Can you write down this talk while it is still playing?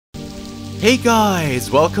Hey guys,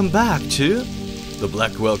 welcome back to the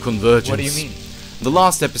Blackwell Convergence. What do you mean? The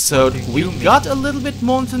last episode we got a little bit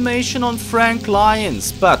more information on Frank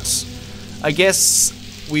Lyons, but I guess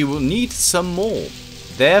we will need some more.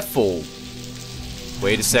 Therefore,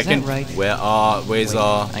 wait a second. Right? Where's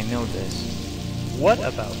our? I know this. What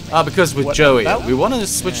about me? Because with What Joey, about? we want to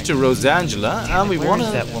switch to Rosangela, and we want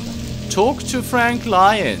that to woman? talk to Frank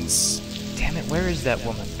Lyons. Damn it, where is that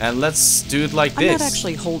woman? And let's do it like I'm this. not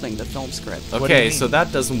actually holding the film script. What do Okay, you so mean?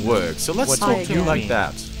 that doesn't work. So let's What talk do to you you like mean?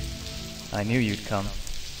 that. I knew you'd come.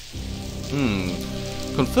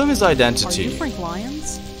 Confirm his Are identity. you Frank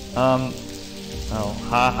Lyons? Oh,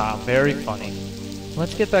 haha, very funny.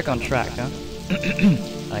 Let's get back on track, huh?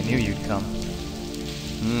 I knew you'd come.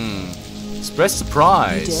 Express You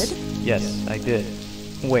surprise. did? Yes, I did.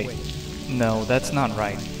 Wait, no, that's not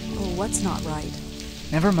right. Oh, what's not right?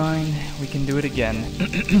 Never mind, we can do it again.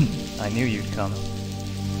 I knew you'd come.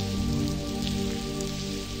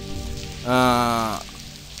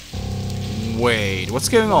 Wait, what's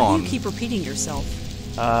going Why do on? you keep repeating yourself?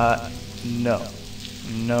 No.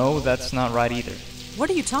 No, that's not right either. What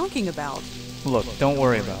are you talking about? Look, don't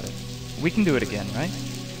worry about it. We can do it again, right?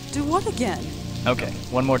 Do what again? Okay,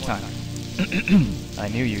 one more time. I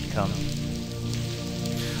knew you'd come.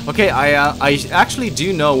 Okay, I actually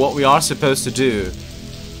do know what we are supposed to do.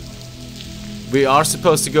 We are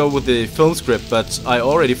supposed to go with the film script, but I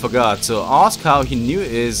already forgot. So ask how he knew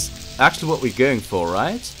is actually what we're going for,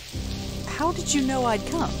 right? How did you know I'd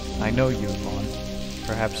come? I know you, Vaughn.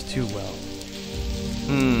 Perhaps too well.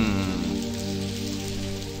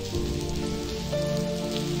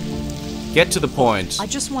 Get to the point. I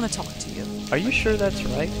just want to talk to you. Are you sure that's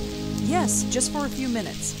right? Yes, just for a few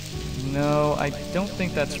minutes. No, I don't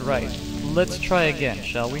think that's right. Let's try again,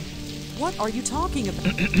 shall we? What are you talking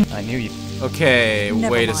about? I knew you. Okay,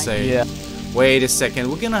 Never wait a mind. second. Yeah. Wait a second.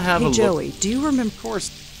 We're gonna have a Hey look. Joey, do you remember? Of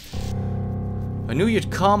course. I knew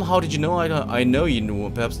you'd come. How did you know? I know you knew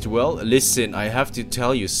perhaps too well. Listen, I have to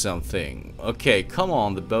tell you something. Okay, come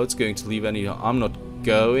on. The boat's going to leave any. I'm not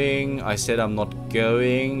going. I said I'm not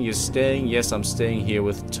going. You're staying? Yes, I'm staying here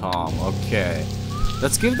with Tom. Okay.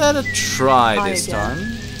 Let's give that a try Try this again.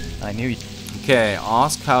 time. I knew you. Okay,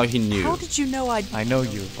 ask how he knew. How did you know I'd... I know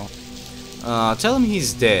you, Vaughn. Tell him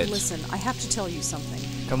he's dead. Listen, I have to tell you something.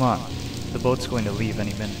 Come on. The boat's going to leave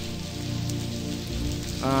any minute.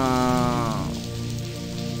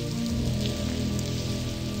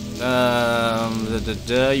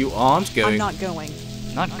 You aren't going. I'm not going.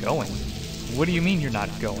 Not going? What do you mean you're not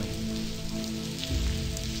going?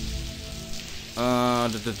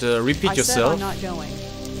 Repeat I said yourself. I'm not going.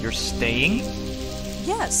 You're staying?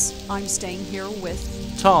 Yes, I'm staying here with,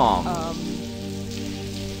 Tom.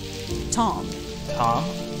 Tom. Tom?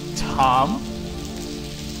 Tom?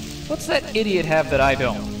 What's that idiot have that I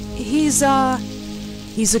don't? He's a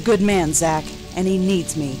good man, Zach, and he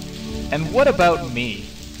needs me. And what about me?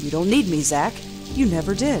 You don't need me, Zach. You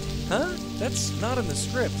never did. Huh? That's not in the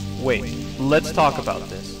script. Wait, let's talk about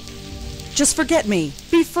this. Just forget me.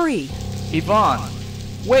 Be free. Yvonne!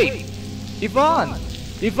 Wait! Yvonne!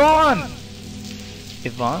 Yvonne!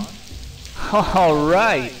 Yvonne?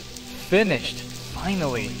 Alright! Finished!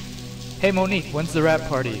 Finally! Hey Monique, when's the rap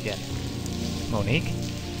party again? Monique?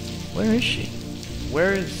 Where is she?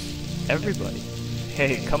 Where is everybody?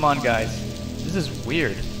 Hey, come on guys. This is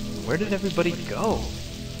weird. Where did everybody go?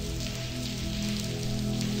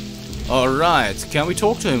 Alright, can we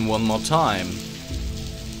talk to him one more time?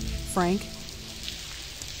 Frank,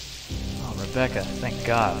 Oh, Rebecca, thank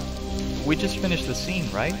God. We just finished the scene,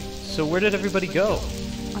 right? So where did everybody go?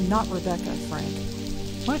 I'm not Rebecca, Frank.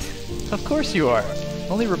 What? Of course you are.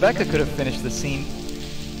 Only Rebecca could have finished the scene.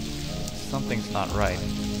 Something's not right.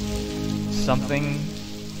 Something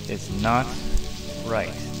is not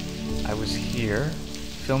right. I was here,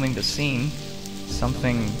 filming the scene.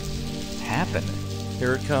 Something happened.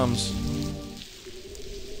 Here it comes.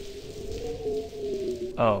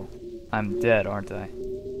 Oh, I'm dead, aren't I?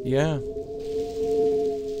 Yeah.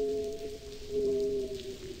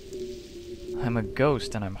 I'm a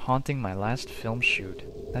ghost and I'm haunting my last film shoot.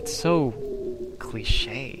 That's so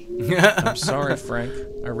cliche. I'm sorry, Frank.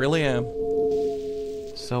 I really am.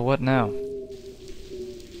 So what now?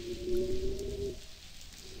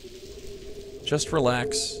 Just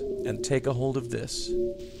relax and take a hold of this.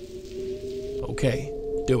 Okay,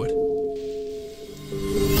 do it.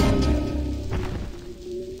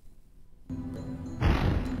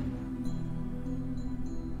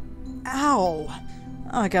 Ow!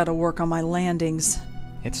 I gotta work on my landings.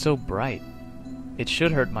 It's so bright. It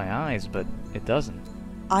should hurt my eyes, but it doesn't.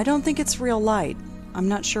 I don't think it's real light. I'm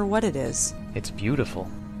not sure what it is. It's beautiful.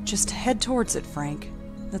 Just head towards it, Frank.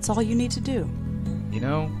 That's all you need to do. You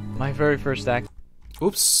know, my very first acting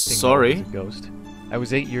Oops, role sorry. was a ghost. I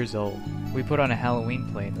was 8 years old. We put on a Halloween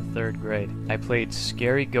play in the 3rd grade. I played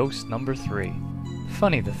Scary Ghost number 3.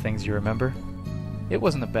 Funny the things you remember. It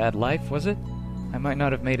wasn't a bad life, was it? I might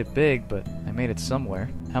not have made it big, but I made it somewhere.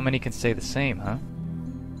 How many can say the same, huh?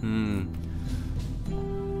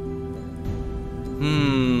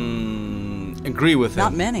 Agree with him.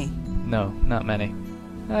 Not many. No, not many.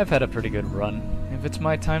 I've had a pretty good run. If it's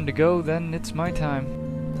my time to go, then it's my time.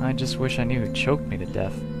 I just wish I knew who choked me to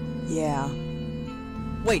death. Yeah.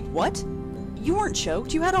 Wait, what? You weren't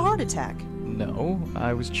choked, you had a heart attack. No,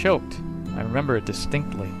 I was choked. I remember it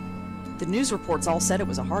distinctly. The news reports all said it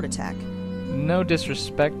was a heart attack. No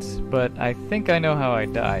disrespect, but I think I know how I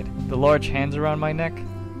died. The large hands around my neck?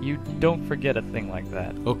 You don't forget a thing like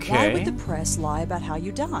that. Okay. Why would the press lie about how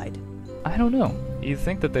you died? I don't know. You'd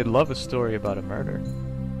think that they'd love a story about a murder.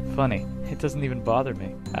 Funny, it doesn't even bother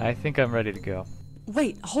me. I think I'm ready to go.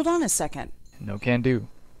 Wait, hold on a second. No can do.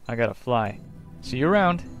 I gotta fly. See you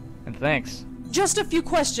around, and thanks. Just a few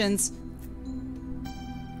questions.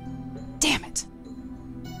 Damn it.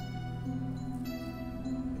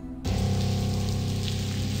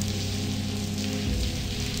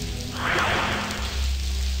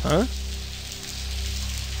 Huh?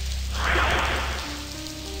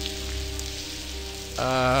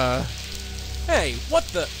 Hey, what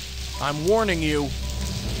the? I'm warning you.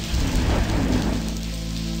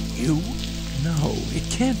 You? No, it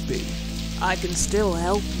can't be. I can still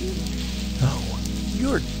help you. No,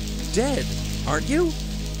 you're dead, aren't you?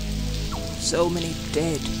 So many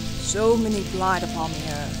dead. So many blight upon the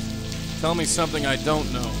earth. Tell me something I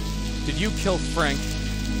don't know. Did you kill Frank?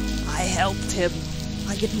 I helped him.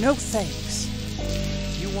 I get no thanks.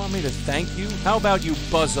 You want me to thank you? How about you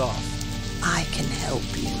buzz off? I can help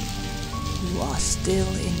you. You are still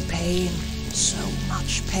in pain. So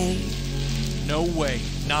much pain. No way.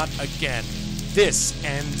 Not again. This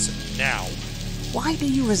ends now. Why do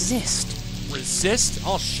you resist? Resist?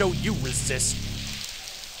 I'll show you resist.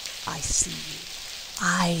 I see you.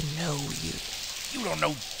 I know you. You don't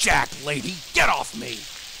know jack, lady. Get off me.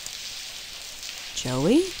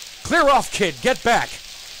 Joey? Clear off, kid. Get back.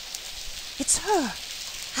 It's her.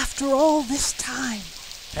 After all this time.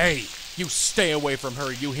 Hey, you stay away from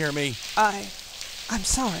her, you hear me? I'm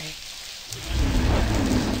sorry.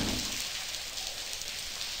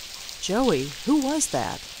 Joey, who was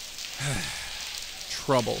that?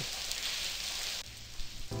 Trouble.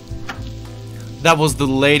 That was the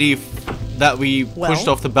lady that we Well? pushed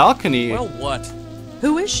off the balcony Well, what?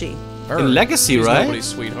 Who is she? Her. in Legacy, She's right? nobody's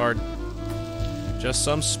sweetheart. Just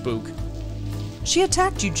some spook. She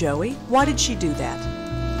attacked you, Joey. Why did she do that?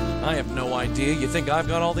 I have no idea. You think I've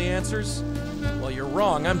got all the answers? Well, you're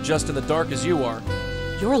wrong. I'm just in the dark as you are.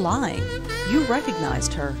 You're lying. You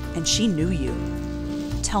recognized her, and she knew you.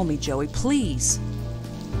 Tell me, Joey, please.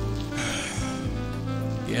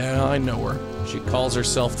 Yeah, I know her. She calls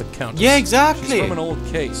herself the Countess. Yeah, She's exactly. from an old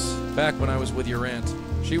case, back when I was with your aunt.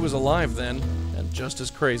 She was alive then, and just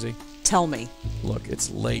as crazy. Tell me. Look, it's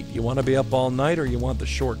late. You want to be up all night, or you want the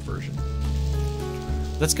short version?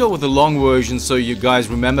 Let's go with the long version so you guys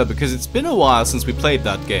remember, because it's been a while since we played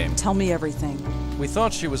that game. Tell me everything. We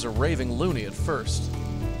thought she was a raving loony at first.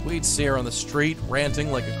 We'd see her on the street,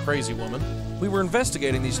 ranting like a crazy woman. We were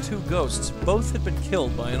investigating these two ghosts. Both had been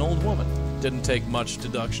killed by an old woman. Didn't take much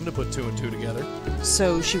deduction to put two and two together.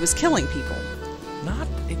 So she was killing people. Not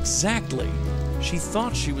exactly. She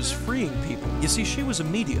thought she was freeing people. You see, she was a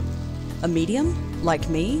medium. A medium? Like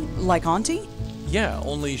me? Like Auntie? Yeah,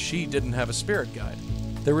 only she didn't have a spirit guide.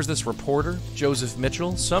 There was this reporter, Joseph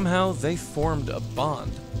Mitchell. Somehow they formed a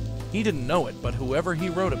bond. He didn't know it, but whoever he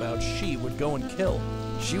wrote about, she would go and kill.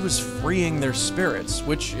 She was freeing their spirits,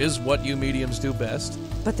 which is what you mediums do best.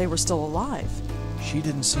 But they were still alive. She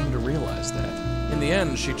didn't seem to realize that. In the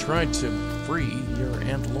end, she tried to free your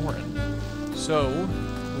Aunt Lauren. So,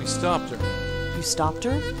 we stopped her. You stopped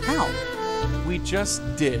her? How? We just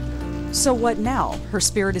did. So what now? Her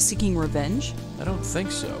spirit is seeking revenge? I don't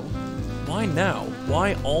think so. Why now?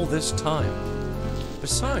 Why all this time?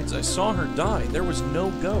 Besides, I saw her die. There was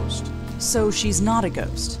no ghost. So she's not a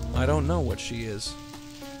ghost. I don't know what she is.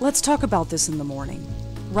 Let's talk about this in the morning.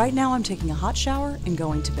 Right now I'm taking a hot shower and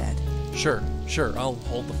going to bed. Sure, I'll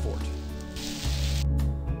hold the fort.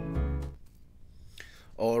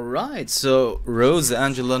 Alright, so Rose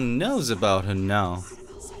Angela knows about her now.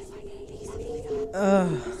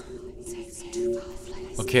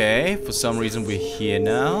 Okay, for some reason we're here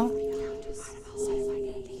now.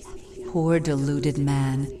 Poor deluded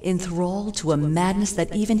man, enthralled to a madness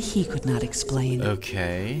that even he could not explain.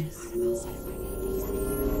 Okay.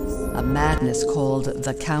 a madness called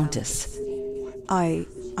the Countess. I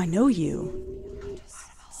know you.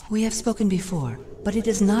 We have spoken before, but it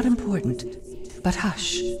is not important. But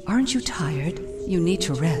hush, aren't you tired? You need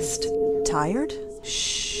to rest. Tired?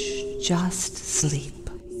 Shh, just sleep.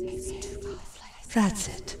 That's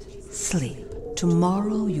it. Sleep.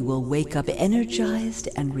 Tomorrow you will wake up energized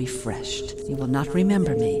and refreshed. You will not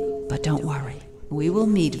remember me, but don't worry. We will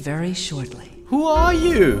meet very shortly. Who are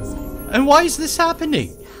you? And why is this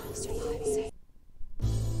happening?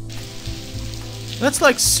 That's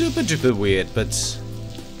like super duper weird, but...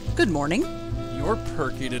 Good morning. You're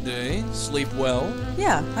perky today. Sleep well?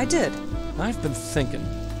 Yeah, I did. I've been thinking.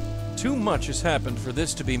 Too much has happened for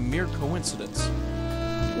this to be mere coincidence.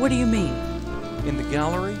 What do you mean? In the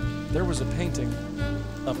gallery, there was a painting.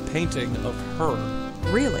 A painting of her.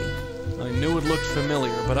 Really? I knew it looked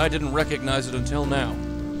familiar, but I didn't recognize it until now.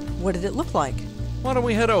 What did it look like? Why don't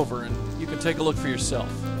we head over and you can take a look for yourself?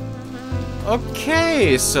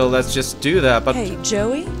 Okay, so let's just do that, but... Hey,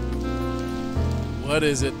 Joey? What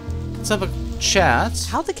is it? Let's have a chat.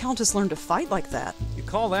 How'd the Countess learn to fight like that? You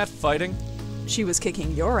call that fighting? She was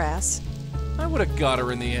kicking your ass. I would have got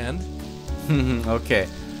her in the end. Okay.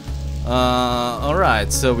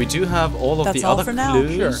 Alright, so we do have all of That's the all other for now.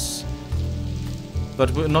 clues. But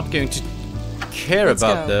we're not going to care Let's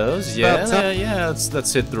about go. those. Yeah,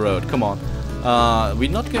 let's hit the road. Come on. We're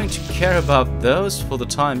not going to care about those for the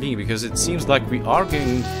time being, because it seems like we are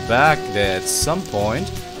going back there at some point.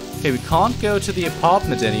 Okay, we can't go to the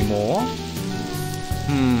apartment anymore.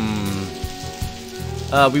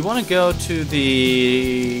 We want to go to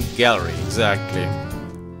the gallery, exactly.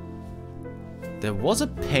 There was a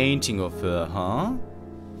painting of her, huh?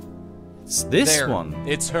 It's this There. one.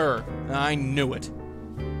 It's her. I knew it.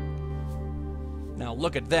 Now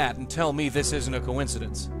look at that and tell me this isn't a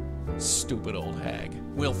coincidence. Stupid old hag.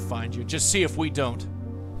 We'll find you. Just see if we don't.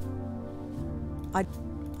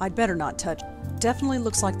 I'd better not touch. Definitely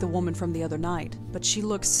looks like the woman from the other night, but she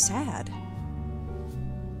looks sad.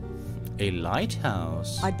 A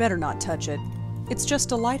lighthouse. I'd better not touch it. It's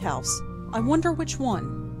just a lighthouse. I wonder which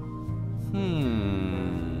one.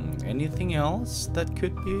 Anything else that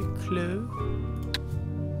could be a clue?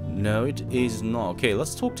 No, it is not. Okay,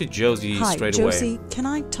 let's talk to Josie Hi, straight Josie. away. Can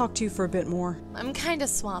I talk to you for a bit more? I'm kinda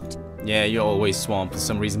swamped. Yeah, you're always swamped for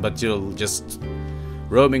some reason, but you're just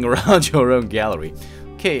roaming around your own gallery.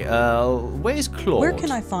 Okay, where's Claude? Where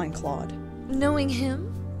can I find Claude? Knowing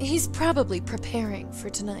him, he's probably preparing for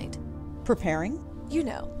tonight. Preparing? You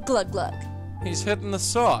know, glug glug. He's hitting the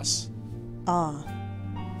sauce. Ah.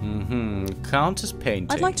 Countess painting.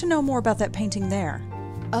 I'd like to know more about that painting there.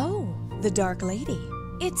 Oh, the Dark Lady.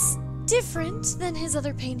 It's different than his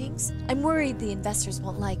other paintings. I'm worried the investors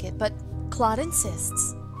won't like it, but Claude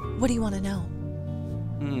insists. What do you want to know?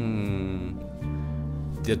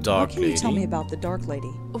 The Dark What can Lady. you tell me about the Dark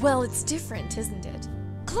Lady? Well, it's different, isn't it?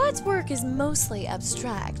 Claude's work is mostly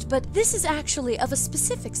abstract, but this is actually of a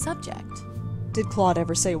specific subject. Did Claude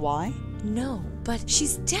ever say why? No, but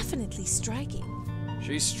she's definitely striking.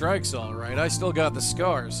 She strikes all right. I still got the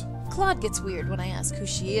scars. Claude gets weird when I ask who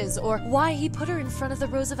she is or why he put her in front of the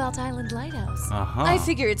Roosevelt Island Lighthouse. I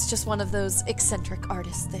figure it's just one of those eccentric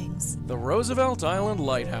artist things. The Roosevelt Island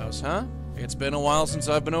Lighthouse, huh? It's been a while since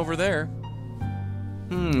I've been over there.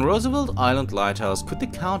 Roosevelt Island Lighthouse. Could the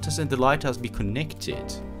Countess and the lighthouse be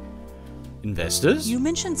connected? Investors? You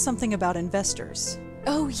mentioned something about investors.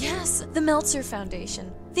 Oh yes, the Meltzer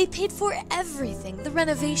Foundation. They paid for everything. The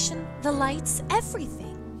renovation, the lights, everything.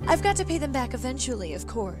 I've got to pay them back eventually, of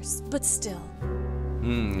course, but still.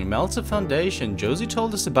 Meltzer Foundation. Josie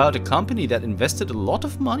told us about a company that invested a lot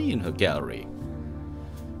of money in her gallery.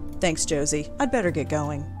 Thanks, Josie. I'd better get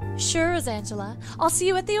going. Sure, Angela. I'll see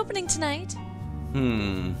you at the opening tonight.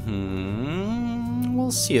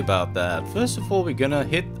 We'll see about that. First of all, we're gonna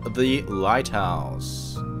hit the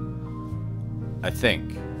lighthouse. I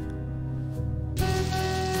think.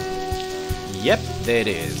 Yep, there it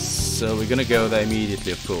is. So we're gonna go there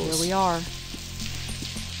immediately, of course. Here we are.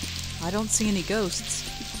 I don't see any ghosts.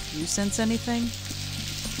 You sense anything?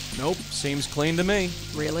 Nope, seems clean to me.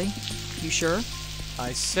 Really? You sure?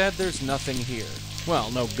 I said there's nothing here.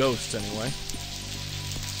 Well, no ghosts anyway.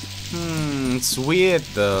 It's weird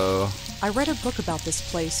though. I read a book about this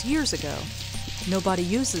place years ago. Nobody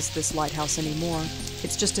uses this lighthouse anymore.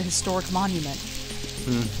 It's just a historic monument.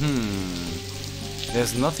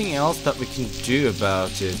 There's nothing else that we can do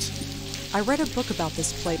about it. I read a book about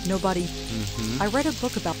this place. Nobody. I read a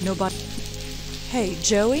book about nobody. Hey,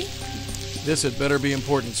 Joey? This had better be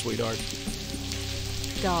important, sweetheart.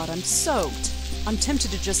 God, I'm soaked. I'm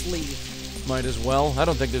tempted to just leave. Might as well. I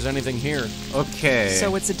don't think there's anything here. Okay.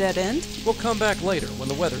 So it's a dead end? We'll come back later when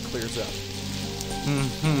the weather clears up.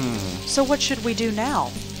 So what should we do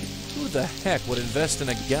now? Who the heck would invest in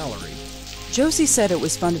a gallery? Josie said it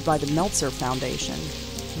was funded by the Meltzer Foundation.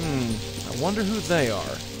 I wonder who they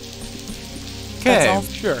are. Okay. That's all.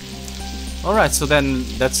 Sure. Alright, so then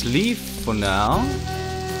let's leave for now.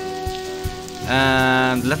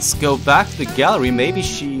 And let's go back to the gallery. Maybe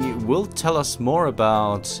she will tell us more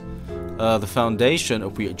about the foundation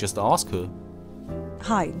if we just ask her.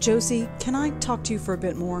 Hi, Josie, can I talk to you for a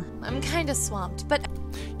bit more? I'm kinda swamped, but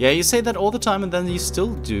Yeah, you say that all the time and then you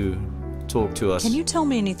still do talk to us. Can you tell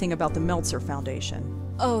me anything about the Meltzer Foundation?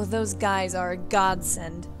 oh, those guys are a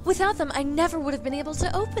godsend. Without them, I never would have been able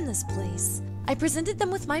to open this place. I presented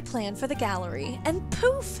them with my plan for the gallery, and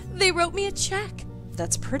poof, they wrote me a check.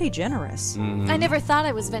 That's pretty generous. I never thought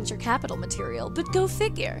I was venture capital material, but go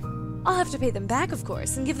figure. I'll have to pay them back, of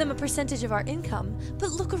course, and give them a percentage of our income,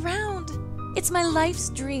 but look around. It's my life's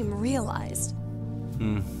dream realized.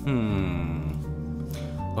 Okay.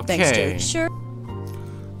 Thanks, Jake. Sure.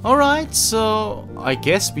 Alright, so I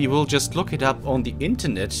guess we will just look it up on the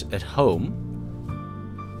internet at home.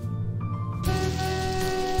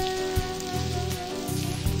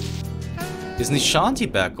 Is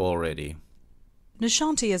Nishanti back already?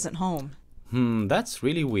 Nishanti isn't home. That's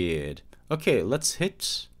really weird. Okay, let's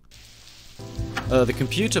hit the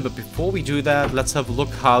computer, but before we do that, let's have a look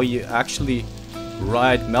how you actually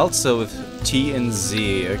write Meltzer with T and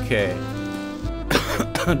Z. Okay.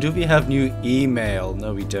 Do we have new email?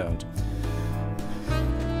 No, we don't.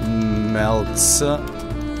 Meltzer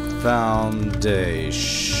Foundation.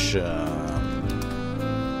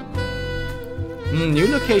 New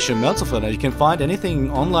location, Meltzer Foundation. You can find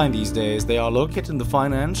anything online these days. They are located in the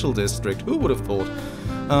financial district. Who would have thought?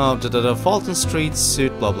 Fulton Street,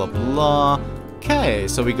 suit, blah blah blah. Okay,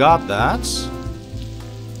 so we got that.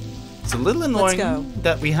 It's a little annoying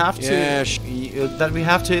that we have to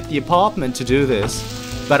hit the apartment to do this,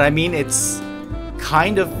 but I mean it's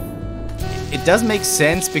kind of, it does make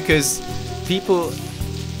sense because people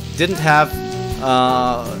didn't have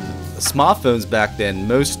smartphones back then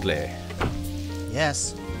mostly.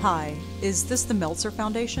 Yes. Hi, is this the Meltzer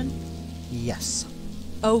Foundation? Yes.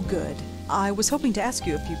 Oh, good. I was hoping to ask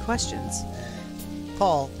you a few questions.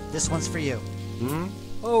 Paul, this one's for you.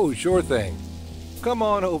 Oh, sure thing. Come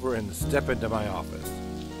on over and step into my office.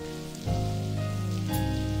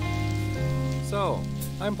 So,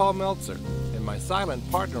 I'm Paul Meltzer, and my silent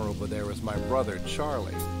partner over there is my brother,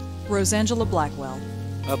 Charlie. Rosangela Blackwell.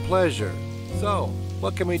 A pleasure. So,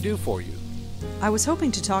 what can we do for you? I was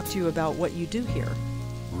hoping to talk to you about what you do here.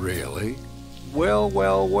 Really? Well,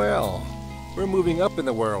 well, well. We're moving up in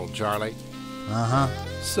the world, Charlie. Uh-huh.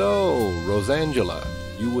 So, Rosangela,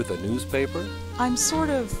 you with a newspaper? I'm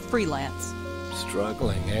sort of freelance.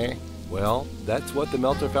 Struggling, eh? Well, that's what the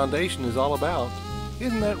Meltzer Foundation is all about.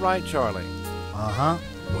 Isn't that right, Charlie? Uh-huh.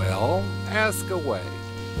 Well, ask away.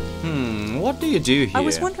 What do you do here? I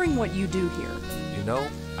was wondering what you do here. You know,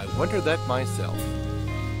 I wonder that myself.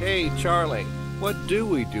 Hey, Charlie, what do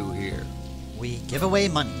we do here? We give away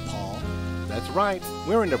money, Paul. That's right.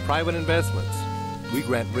 We're into private investments. We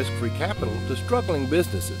grant risk-free capital to struggling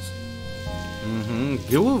businesses.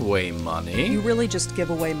 Give away money? You really just give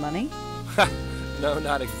away money? No,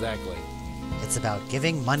 not exactly. It's about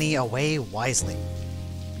giving money away wisely.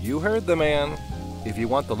 You heard the man. If you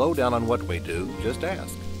want the lowdown on what we do, just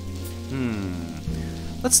ask.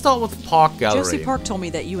 Let's start with the Park Gallery. Josie Park told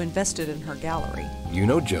me that you invested in her gallery. You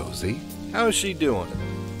know Josie. How's she doing?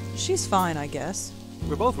 She's fine, I guess.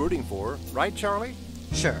 We're both rooting for her, right, Charlie?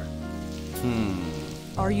 Sure.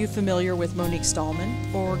 Are you familiar with Monique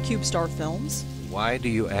Stallman or Cube Star Films? Why do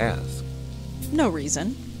you ask? No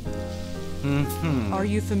reason. Are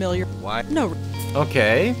you familiar? Why? No.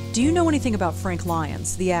 Okay. Do you know anything about Frank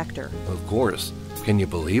Lyons, the actor? Of course. Can you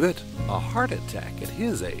believe it? A heart attack at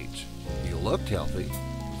his age. He looked healthy.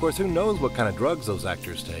 Of course, who knows what kind of drugs those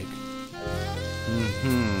actors take?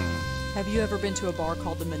 Have you ever been to a bar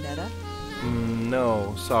called the Minetta?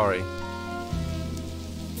 No, sorry.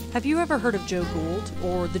 Have you ever heard of Joe Gould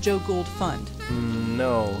or the Joe Gould Fund?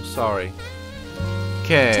 No, sorry.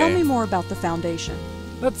 Okay. Tell me more about the foundation.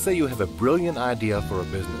 Let's say you have a brilliant idea for a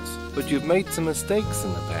business, but you've made some mistakes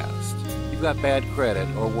in the past. You've got bad credit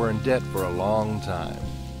or were in debt for a long time.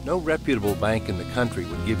 No reputable bank in the country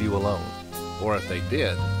would give you a loan. Or if they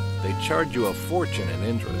did, they'd charge you a fortune in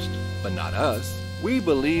interest. But not us. We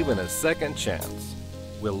believe in a second chance.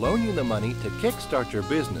 We'll loan you the money to kickstart your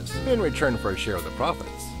business in return for a share of the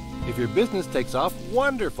profits. If your business takes off,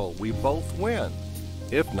 wonderful, we both win.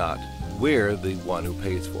 If not, we're the one who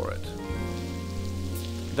pays for it.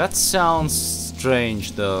 That sounds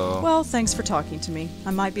strange, though. Well, thanks for talking to me.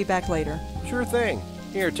 I might be back later. Sure thing.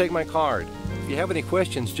 Here, take my card. If you have any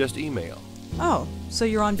questions, just email. Oh, so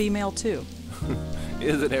you're on B-mail too?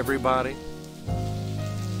 Isn't everybody?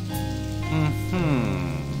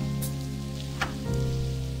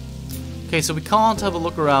 Okay, so we can't have a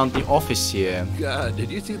look around the office here. God, did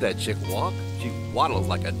you see that chick walk? She waddles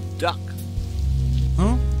like a duck.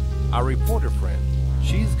 Hmm? Our reporter friend.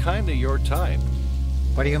 She's kinda your type.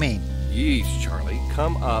 What do you mean? Yeesh, Charlie.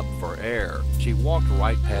 Come up for air. She walked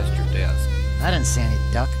right past your desk. I didn't see any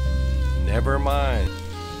duck. Never mind.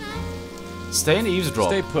 Stay and eavesdrop.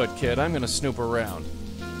 Stay put, kid. I'm gonna snoop around.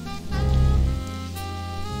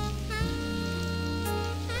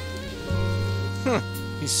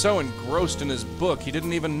 He's so engrossed in his book, he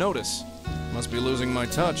didn't even notice. Must be losing my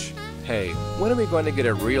touch. Hey, when are we going to get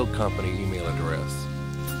a real company email address?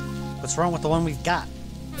 What's wrong with the one we've got?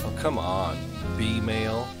 Oh, come on.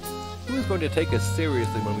 B-mail? Who's going to take us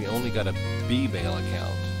seriously when we only got a B-mail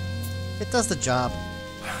account? It does the job.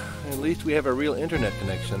 At least we have a real internet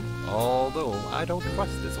connection, although I don't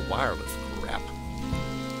trust this wireless crap.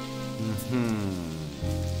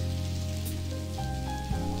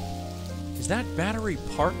 Is that battery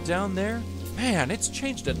parked down there? Man, it's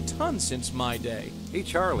changed a ton since my day. Hey,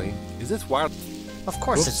 Charlie, is this wireless? Of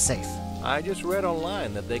course it's safe. I just read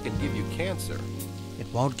online that they can give you cancer. It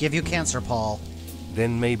won't give you cancer, Paul.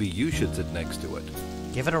 Then maybe you should sit next to it.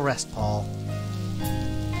 Give it a rest, Paul.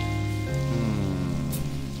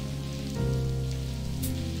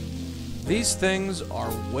 These things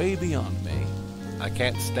are way beyond me. I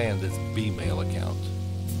can't stand this B-mail account.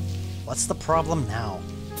 What's the problem now?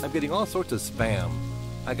 I'm getting all sorts of spam.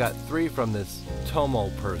 I got 3 from this Tomo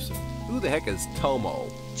person. Who the heck is Tomo?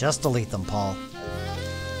 Just delete them, Paul.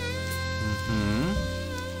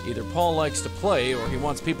 Either Paul likes to play, or he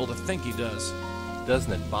wants people to think he does.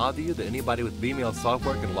 Doesn't it bother you that anybody with B-mail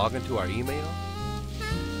software can log into our email?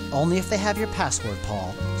 Only if they have your password,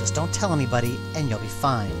 Paul. Just don't tell anybody, and you'll be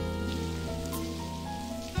fine.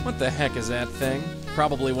 What the heck is that thing?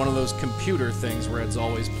 Probably one of those computer things Red's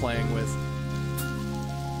always playing with.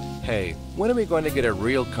 Hey, when are we going to get a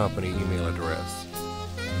real company email address?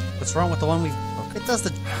 What's wrong with the one we've... It does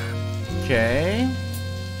the... Okay.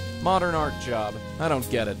 Modern art job. I don't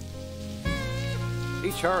get it.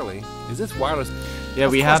 Hey, Charlie, is this wireless? Yeah,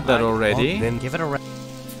 we have that already. Then Give it a rest.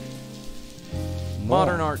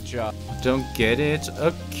 Modern art job. Don't get it.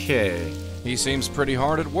 Okay. He seems pretty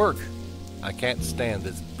hard at work. I can't stand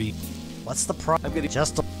this beat. What's the problem? I'm getting...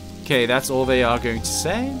 Just... Okay, that's all they are going to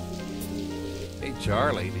say. Hey,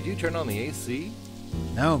 Charlie, did you turn on the AC?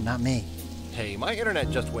 No, not me. Hey, my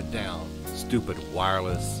internet just went down. Stupid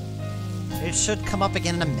wireless. It should come up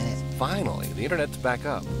again in a minute. Finally, the internet's back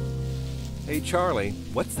up. Hey, Charlie,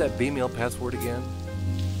 what's that B-mail password again?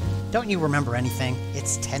 Don't you remember anything?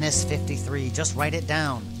 It's Tennis53. Just write it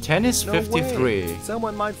down. Tennis No 53. way.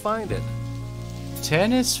 Someone might find it.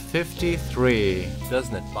 Tennis 53.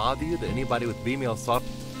 Doesn't it bother you that anybody with B-mail software...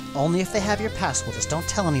 Only if they have your password. Just don't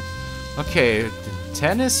tell anybody. Okay,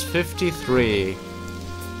 Tennis 53.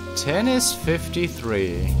 Tennis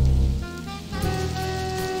 53.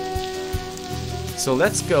 So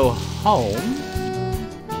let's go home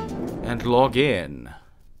and log in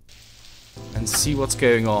and see what's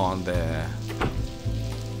going on there.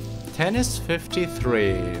 Tennis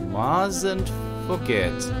 53. Mustn't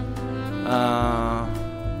forget.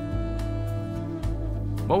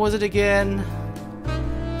 What was it again?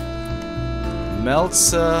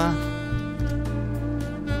 Meltzer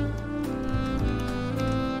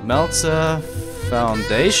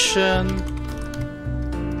Foundation.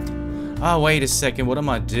 Ah, wait a second, what am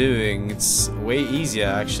I doing? It's way easier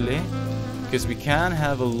actually, because we can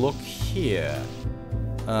have a look here.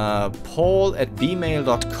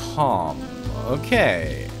 Paul@bmail.com.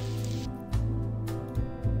 Okay.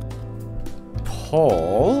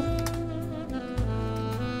 Paul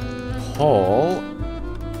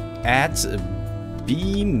at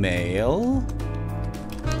bmail.com,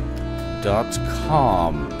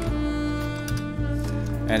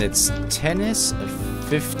 and it's Tennis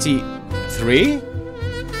 53,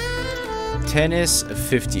 Tennis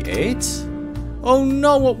 58. Oh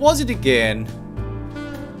no, what was it again?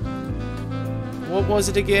 What was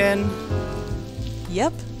it again?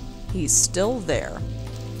 Yep, he's still there.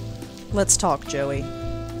 Let's talk, Joey.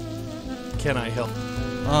 Can I help?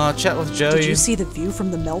 Chat with Joey. Did you see the view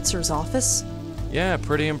from the Meltzer's office? Yeah,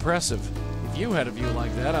 pretty impressive. If you had a view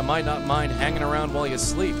like that, I might not mind hanging around while you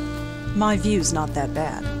sleep. My view's not that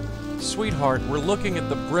bad. Sweetheart, we're looking at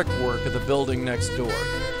the brickwork of the building next door.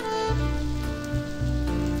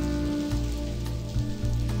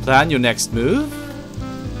 Plan your next move?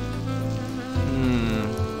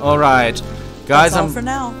 Alright. Guys, That's all for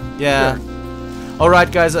now. Yeah.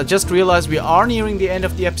 Alright guys, I just realized we are nearing the end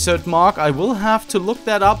of the episode mark. I will have to look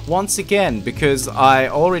that up once again, because I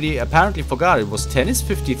already apparently forgot. It was Tennis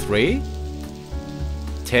 53?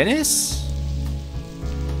 Tennis?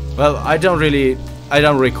 Well, I don't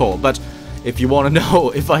recall, but if you want to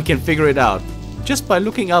know if I can figure it out, just by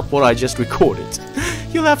looking up what I just recorded,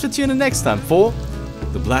 you'll have to tune in next time for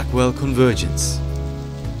the Blackwell Convergence.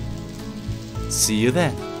 See you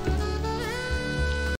then.